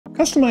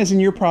Customizing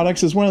your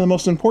products is one of the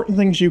most important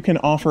things you can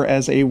offer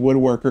as a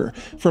woodworker.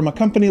 From a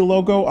company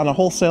logo on a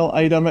wholesale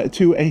item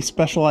to a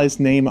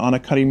specialized name on a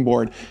cutting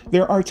board,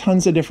 there are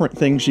tons of different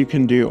things you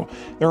can do.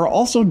 There are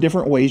also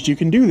different ways you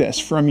can do this,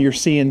 from your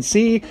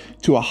CNC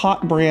to a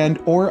hot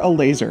brand or a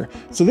laser.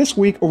 So this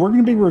week we're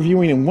going to be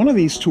reviewing one of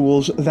these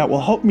tools that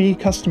will help me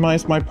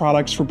customize my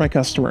products for my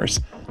customers.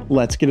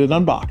 Let's get it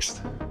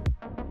unboxed.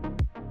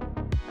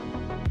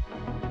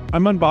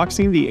 I'm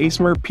unboxing the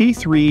ACMER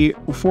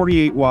P3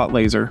 48 watt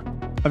laser.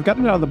 I've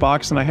gotten it out of the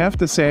box and I have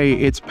to say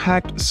it's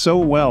packed so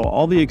well.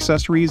 All the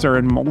accessories are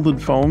in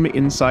molded foam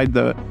inside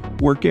the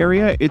work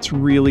area. It's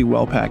really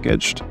well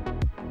packaged.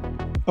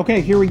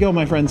 Okay, here we go,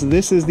 my friends.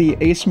 This is the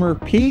ACMER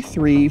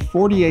P3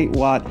 48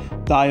 watt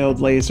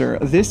diode laser.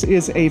 This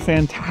is a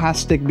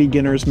fantastic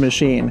beginner's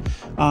machine.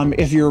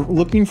 If you're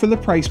looking for the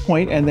price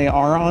point, and they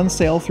are on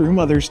sale through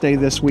Mother's Day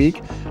this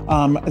week,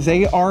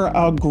 they are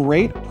a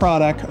great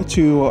product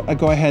to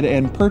go ahead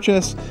and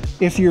purchase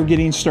if you're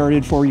getting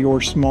started for your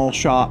small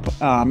shop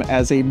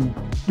as a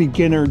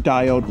beginner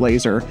diode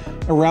laser.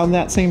 Around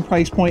that same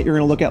price point, you're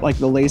going to look at like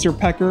the Laser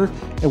Pecker,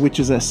 which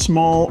is a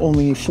small,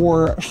 only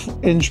 4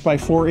 inch by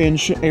 4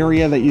 inch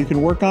area that you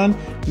can work on.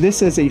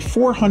 This is a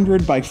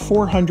 400 by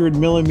 400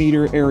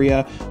 millimeter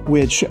area,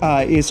 which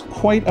is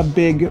quite a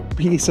big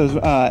piece of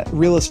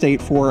real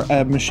estate for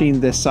a machine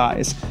this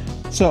size.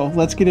 So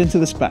let's get into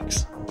the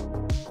specs.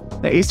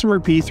 The ACMER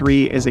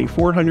P3 is a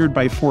 400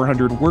 by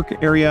 400 work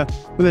area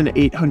with an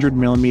 800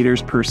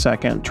 millimeters per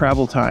second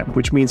travel time,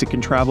 which means it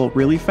can travel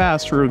really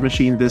fast for a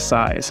machine this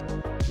size.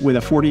 With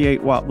a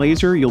 48 watt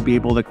laser, you'll be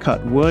able to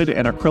cut wood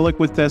and acrylic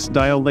with this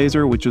diode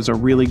laser, which is a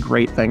really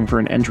great thing for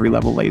an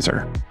entry-level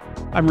laser.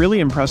 I'm really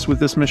impressed with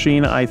this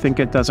machine. I think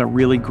it does a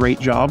really great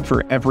job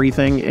for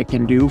everything it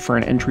can do for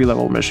an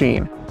entry-level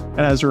machine.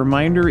 And as a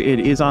reminder,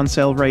 it is on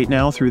sale right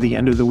now through the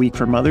end of the week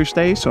for Mother's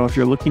Day, so if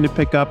you're looking to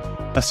pick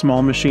up a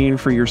small machine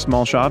for your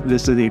small shop,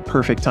 this is a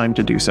perfect time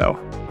to do so.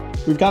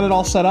 We've got it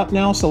all set up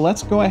now, so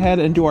let's go ahead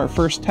and do our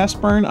first test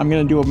burn. I'm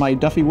going to do my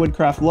Duffey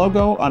Woodcraft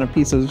logo on a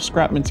piece of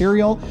scrap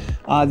material.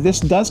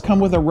 This does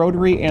come with a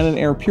rotary and an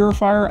air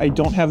purifier. I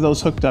don't have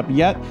those hooked up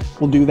yet.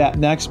 We'll do that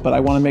next, but I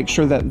want to make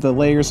sure that the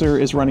laser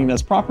is running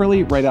as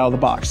properly right out of the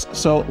box.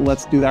 So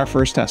let's do our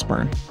first test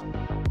burn.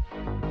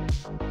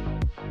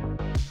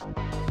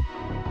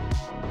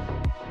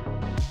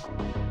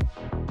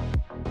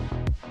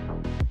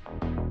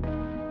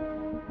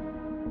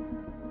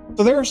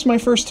 So there's my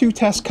first 2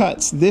 test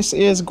cuts. This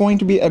is going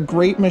to be a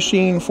great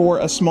machine for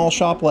a small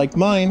shop like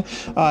mine.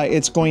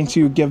 It's going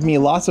to give me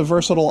lots of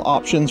versatile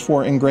options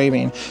for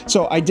engraving.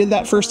 So I did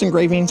that first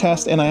engraving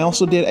test, and I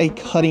also did a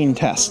cutting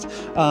test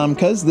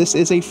because this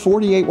is a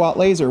 48 watt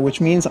laser,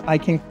 which means I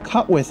can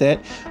cut with it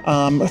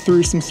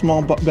through some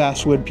small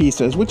basswood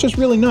pieces, which is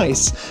really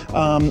nice.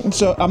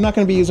 So I'm not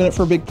going to be using it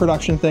for big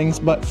production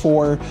things, but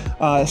for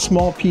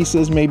small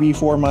pieces, maybe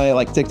for my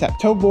like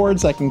tic-tac-toe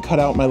boards, I can cut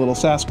out my little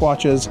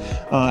Sasquatches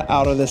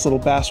out of this little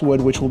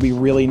basswood, which will be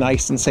really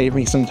nice and save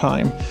me some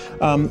time.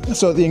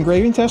 So the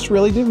engraving test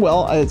really did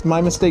well. It's my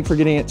mistake for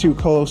getting it too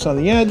close on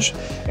the edge,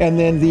 and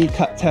then the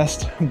cut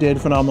test did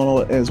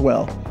phenomenal as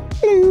well.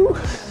 Hello.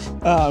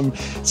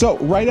 So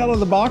right out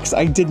of the box,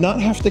 I did not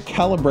have to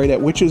calibrate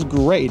it, which is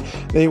great.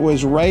 It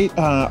was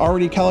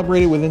already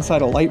calibrated with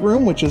inside of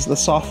Lightroom, which is the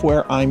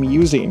software I'm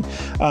using.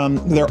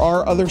 There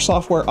are other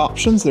software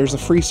options. There's a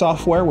free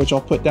software, which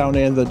I'll put down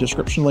in the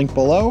description link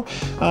below.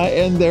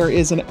 And there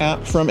is an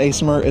app from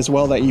ACMER as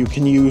well that you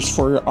can use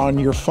on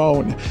your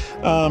phone.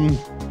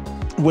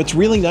 What's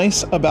really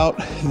nice about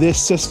this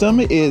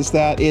system is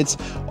that it's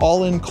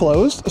all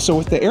enclosed. So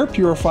with the air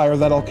purifier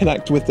that'll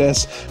connect with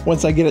this,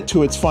 once I get it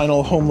to its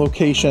final home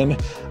location,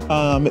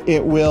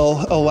 it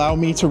will allow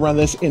me to run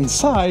this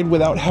inside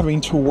without having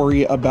to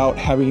worry about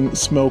having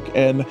smoke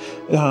and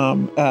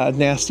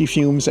nasty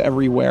fumes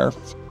everywhere.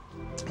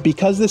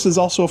 Because this is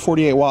also a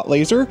 48 watt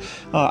laser,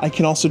 I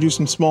can also do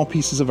some small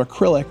pieces of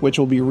acrylic, which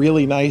will be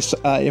really nice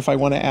if I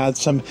want to add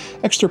some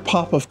extra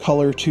pop of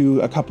color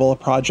to a couple of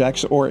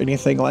projects or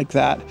anything like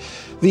that.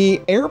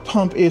 The air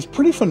pump is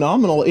pretty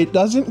phenomenal. It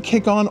doesn't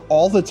kick on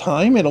all the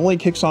time. It only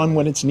kicks on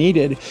when it's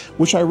needed,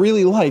 which I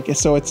really like.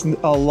 So it's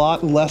a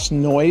lot less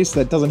noise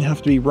that doesn't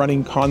have to be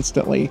running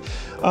constantly.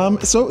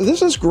 So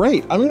this is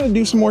great. I'm going to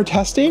do some more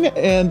testing,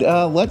 and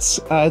let's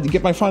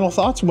get my final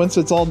thoughts once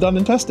it's all done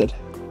and tested.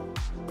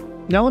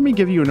 Now let me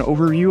give you an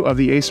overview of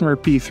the ACMER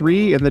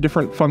P3 and the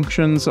different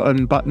functions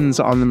and buttons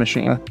on the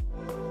machine.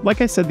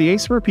 Like I said, the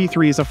ACMER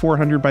P3 is a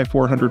 400 by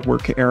 400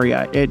 work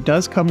area. It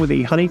does come with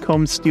a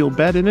honeycomb steel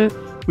bed in it,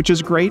 which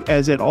is great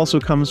as it also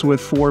comes with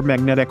 4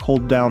 magnetic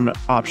hold down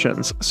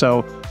options.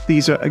 So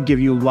these give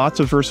you lots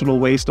of versatile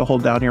ways to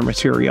hold down your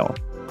material.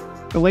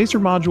 The laser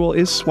module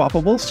is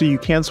swappable, so you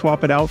can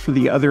swap it out for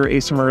the other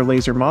ACMER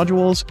laser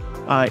modules.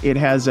 It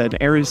has an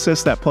air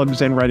assist that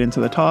plugs in right into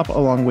the top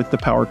along with the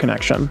power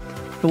connection.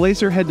 The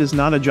laser head does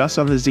not adjust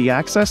on the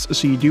Z-axis,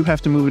 so you do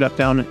have to move it up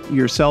down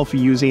yourself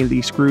using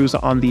the screws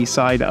on the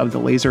side of the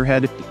laser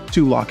head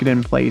to lock it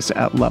in place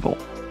at level.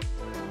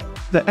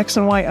 The X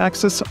and Y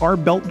axis are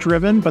belt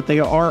driven, but they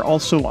are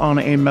also on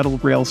a metal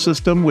rail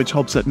system, which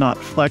helps it not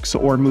flex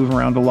or move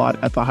around a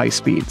lot at the high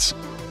speeds.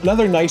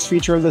 Another nice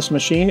feature of this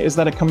machine is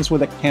that it comes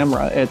with a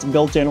camera. It's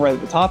built in right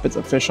at the top. It's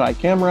a fisheye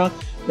camera.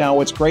 Now,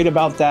 what's great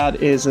about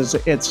that is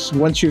it's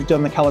once you've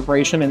done the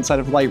calibration inside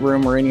of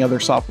Lightroom or any other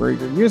software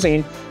you're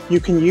using,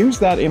 you can use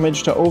that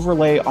image to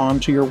overlay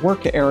onto your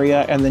work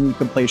area, and then you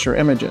can place your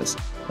images.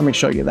 Let me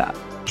show you that.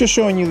 Just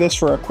showing you this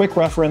for a quick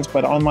reference,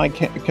 but on my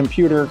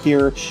computer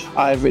here,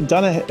 I've went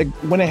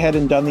ahead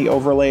and done the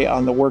overlay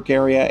on the work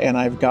area, and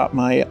I've got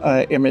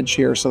my image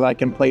here so that I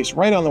can place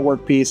right on the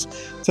workpiece.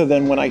 So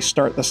then when I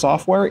start the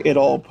software,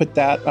 it'll put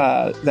that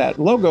that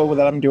logo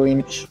that I'm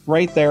doing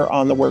right there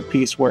on the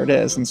workpiece where it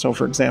is. And so,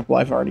 for example,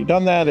 I've already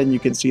done that, and you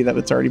can see that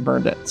it's already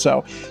burned it.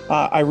 So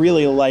I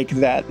really like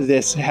that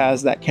this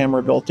has that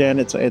camera built in.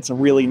 It's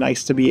really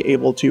nice to be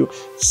able to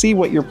see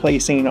what you're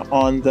placing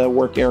on the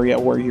work area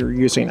where you're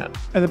using it.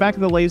 At the back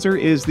of the laser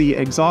is the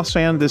exhaust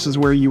fan. This is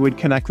where you would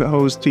connect the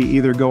hose to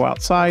either go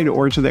outside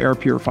or to the air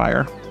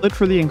purifier. Lid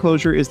for the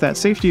enclosure is that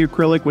safety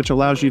acrylic, which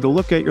allows you to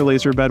look at your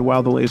laser bed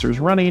while the laser is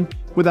running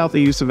without the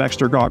use of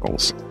extra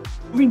goggles.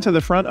 Moving to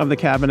the front of the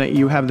cabinet,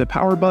 you have the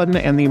power button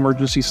and the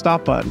emergency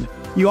stop button.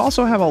 You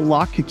also have a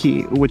lock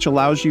key, which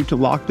allows you to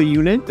lock the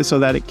unit so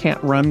that it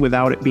can't run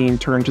without it being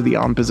turned to the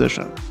on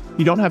position.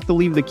 You don't have to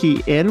leave the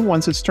key in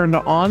once it's turned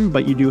to on,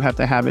 but you do have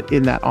to have it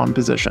in that on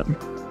position.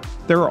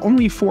 There are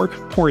only 4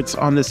 ports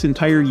on this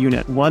entire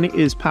unit. One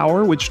is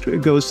power, which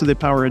goes to the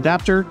power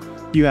adapter.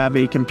 You have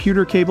a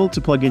computer cable to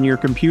plug in your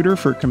computer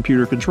for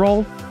computer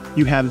control.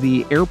 You have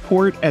the air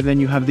port, and then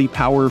you have the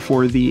power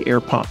for the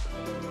air pump.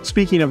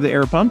 Speaking of the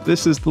air pump,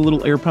 this is the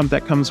little air pump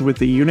that comes with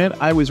the unit.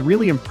 I was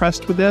really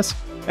impressed with this,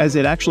 as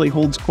it actually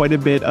holds quite a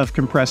bit of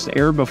compressed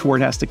air before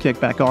it has to kick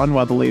back on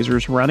while the laser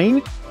is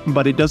running,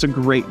 but it does a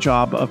great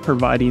job of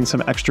providing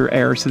some extra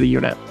air to the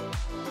unit.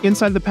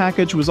 Inside the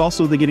package was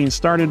also the Getting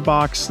Started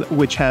box,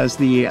 which has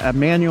the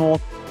manual,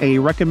 a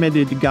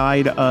recommended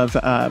guide of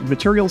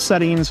material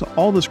settings,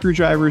 all the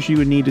screwdrivers you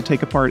would need to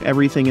take apart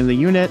everything in the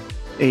unit,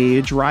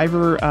 a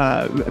driver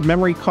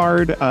memory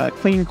card,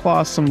 cleaning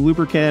cloth, some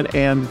lubricant,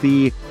 and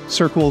the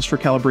circles for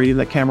calibrating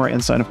the camera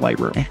inside of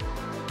Lightroom.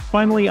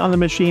 Finally, on the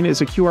machine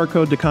is a QR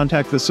code to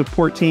contact the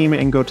support team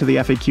and go to the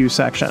FAQ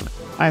section.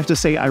 I have to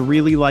say, I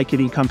really like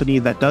any company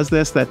that does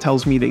this, that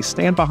tells me they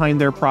stand behind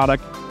their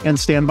product and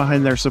stand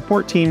behind their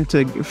support team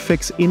to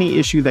fix any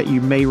issue that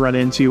you may run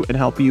into and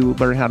help you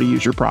learn how to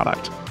use your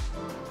product.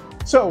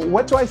 So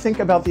what do I think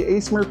about the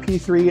ACMER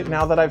P3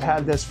 now that I've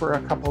had this for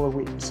a couple of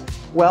weeks?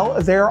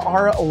 Well, there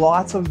are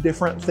lots of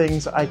different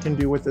things I can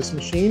do with this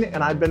machine,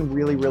 and I've been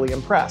really, really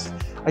impressed.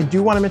 I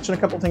do want to mention a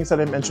couple things that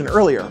I mentioned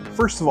earlier.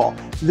 First of all,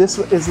 this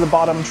is the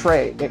bottom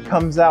tray. It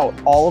comes out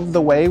all of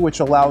the way,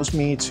 which allows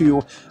me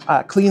to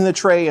clean the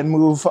tray and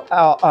move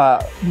out,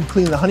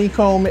 clean the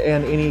honeycomb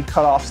and any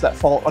cutoffs that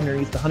fall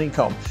underneath the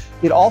honeycomb.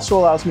 It also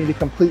allows me to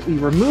completely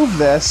remove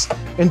this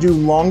and do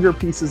longer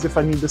pieces if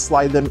I need to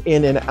slide them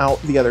in and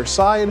out the other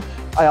side.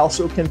 I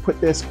also can put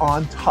this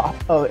on top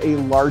of a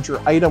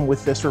larger item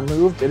with this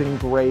removed and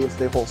engrave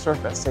the whole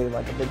surface, say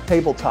like a big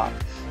tabletop,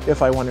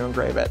 if I want to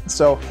engrave it.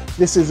 So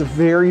this is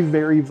very,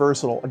 very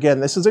versatile. Again,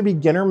 this is a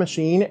beginner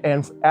machine,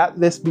 and at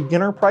this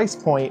beginner price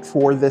point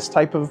for this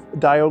type of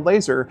diode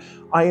laser,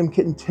 I am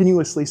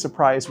continuously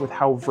surprised with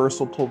how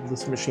versatile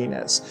this machine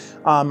is.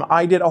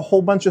 I did a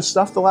whole bunch of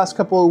stuff the last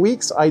couple of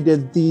weeks. I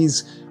did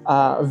these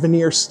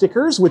veneer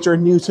stickers, which are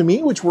new to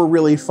me, which were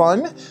really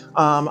fun.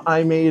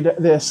 I made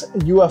this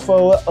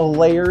UFO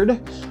layered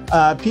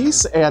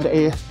piece and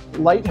a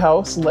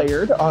lighthouse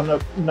layered on a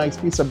nice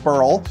piece of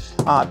burl,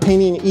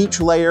 painting each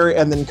layer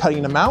and then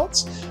cutting them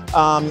out.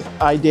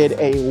 I did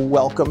a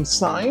welcome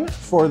sign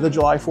for the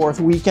July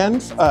 4th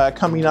weekend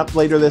coming up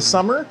later this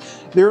summer.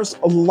 There's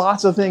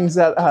lots of things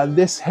that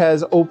this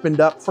has opened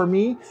up for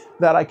me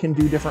that I can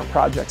do different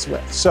projects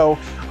with. So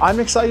I'm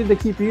excited to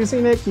keep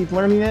using it, keep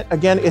learning it.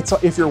 Again,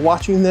 if you're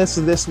watching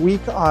this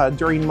week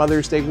during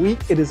Mother's Day week,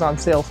 it is on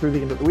sale through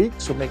the end of the week,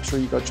 so make sure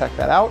you go check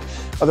that out.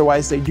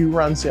 Otherwise, they do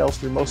run sales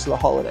through most of the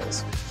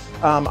holidays.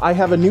 I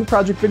have a new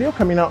project video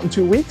coming out in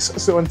 2 weeks,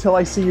 so until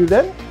I see you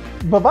then,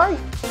 bye-bye.